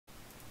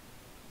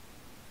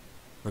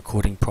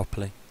recording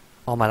properly.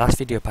 Oh, my last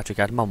video, Patrick,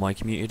 I had my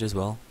mic muted as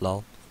well.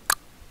 Lol.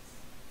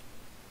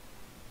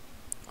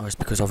 Oh, it's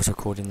because I was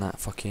recording that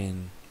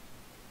fucking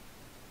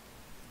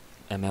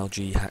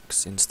MLG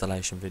hacks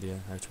installation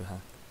video, how to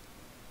hack.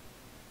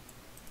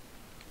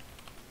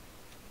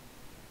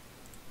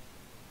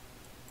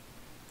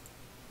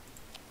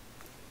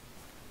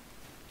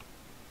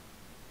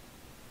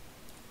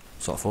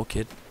 Sort of 4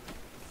 kid.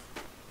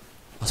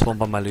 I spawned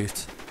by my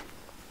loot.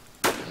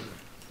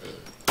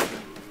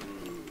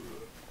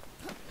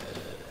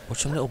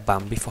 Watch some little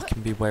Bambi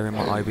fucking be wearing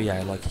my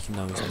IBA like he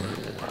knows me.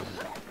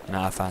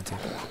 Nah, I found him.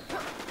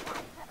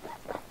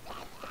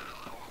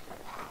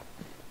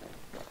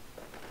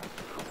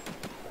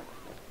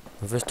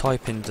 Whoever's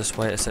typing just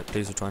wait a sec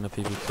please, we're trying to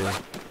PvP.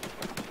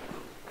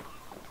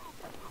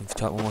 If you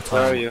type one more time.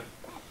 Where are you?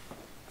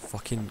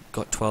 Fucking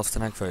got 12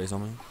 snag photos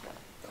on me.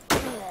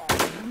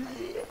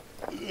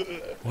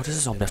 Why does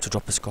a zombie have to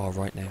drop a scar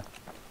right now?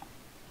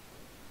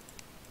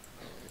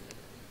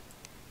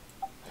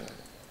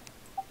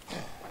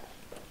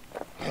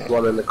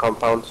 One in the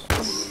compound.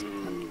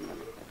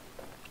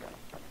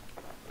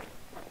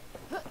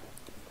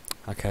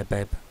 Okay,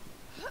 babe.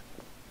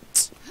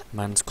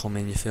 Man's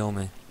coming, you feel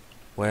me?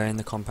 Where in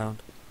the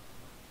compound?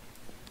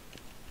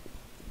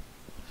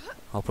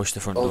 I'll push the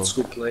front door. Old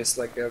school place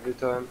like every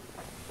time.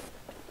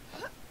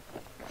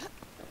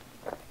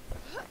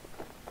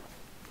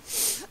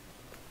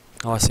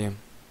 Oh, I see him.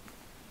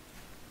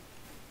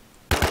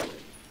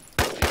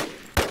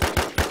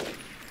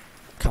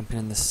 Camping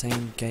in the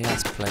same gay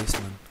ass place,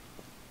 man.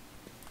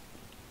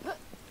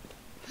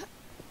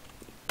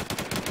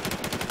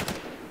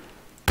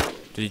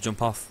 Did he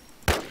jump off?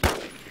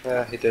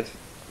 Yeah, he did.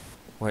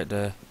 Wait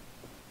there.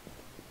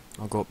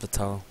 I'll go up the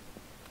tower.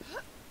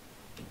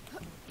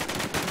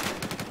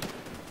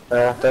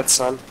 That's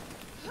son.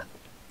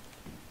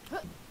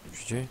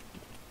 Should you?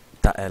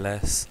 That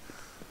LS.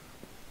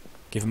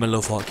 Give him a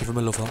love heart, give him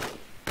a love heart.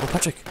 Oh,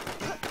 Patrick!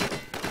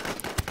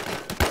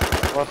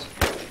 What?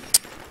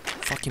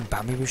 Fucking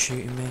Bambi was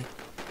shooting me.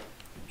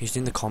 He's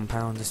in the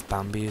compound, this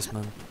Bambi is,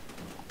 man.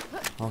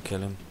 I'll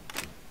kill him.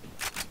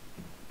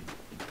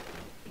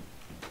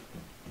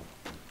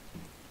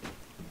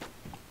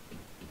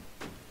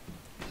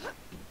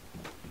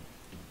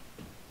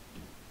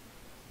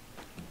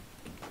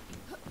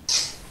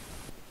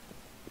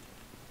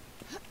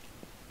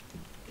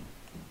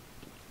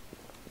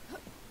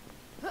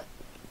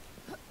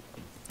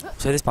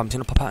 So this Bambi's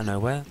gonna pop out of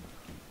nowhere.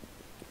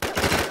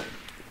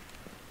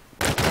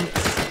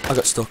 I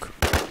got stuck.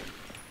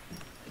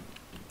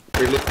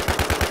 Really?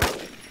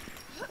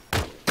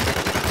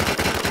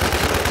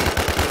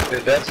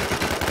 You're dead?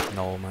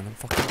 No, man, I'm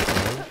fucking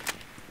dead.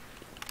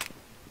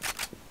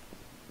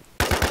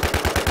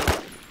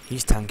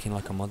 He's tanking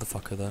like a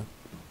motherfucker, though.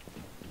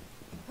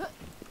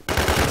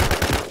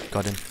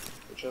 Got him.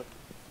 Good job.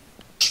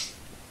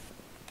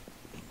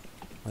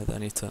 Wait, I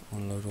need to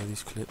unload all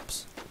these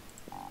clips.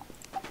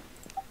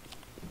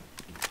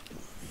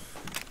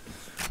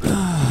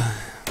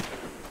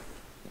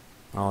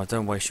 Oh,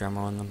 don't waste your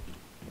ammo on them.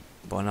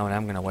 But I know I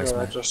am going to waste No,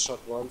 I mine. just shot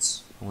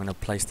once. I'm going to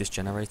place this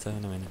generator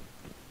in a minute.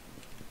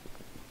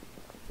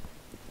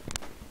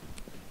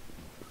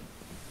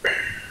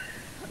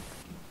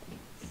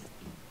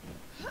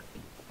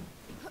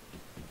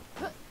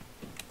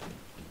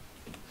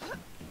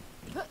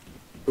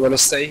 You wanna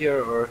stay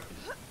here or?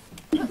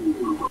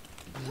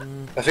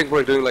 I think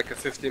we're doing like a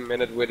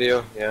 15-minute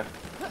video. Yeah.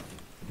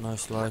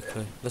 Most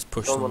likely. Let's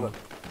push I them.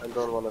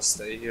 don't wanna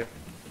stay here.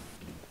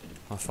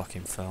 I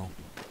fucking fell.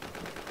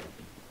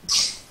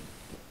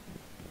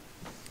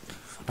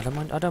 I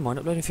don't mind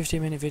uploading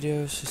 15-minute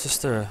videos. It's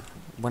just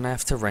when I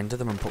have to render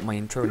them and put my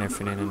intro and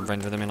everything in and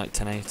render them in like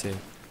 1080,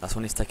 that's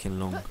when it's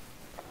taking long.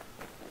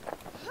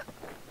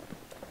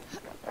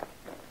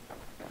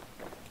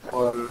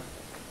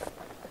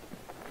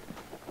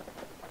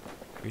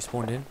 You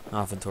spawned in?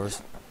 Ah,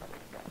 Venturas.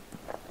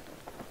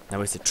 Now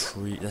it's a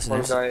tree. That's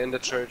One an guy in the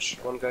church.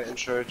 One guy in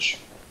church.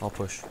 I'll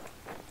push.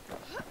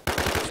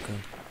 Let's go.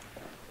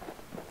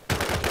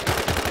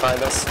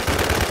 Find us.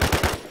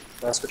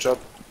 Nice, good job.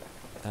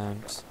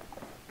 Thanks.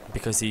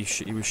 Because he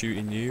was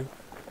shooting you,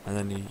 and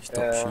then he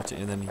stopped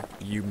shooting, and then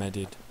you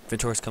medded.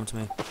 Venturas, come to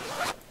me.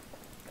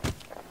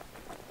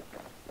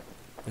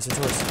 Where's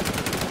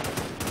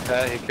Venturas?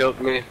 Yeah, he killed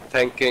me,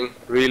 tanking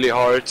really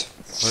hard.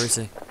 Where is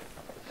he?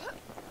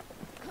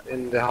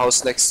 In the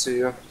house next to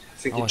you. I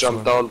think he I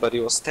jumped saw him. down, but he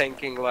was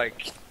tanking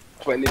like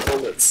 20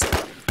 bullets.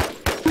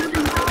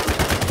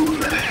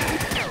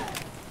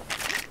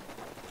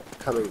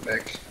 Coming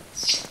back.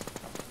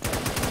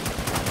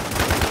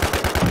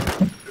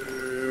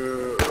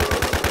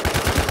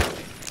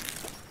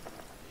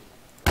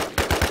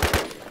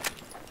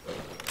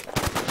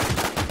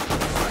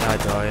 I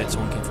died,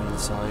 someone came from the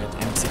side.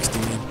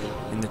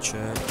 M16 in the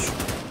church.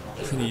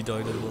 And he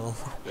died as well.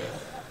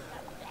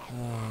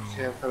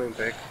 Okay, I'm coming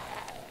back.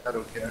 I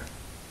don't care.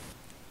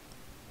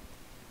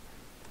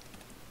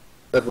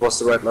 That was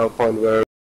the right now point where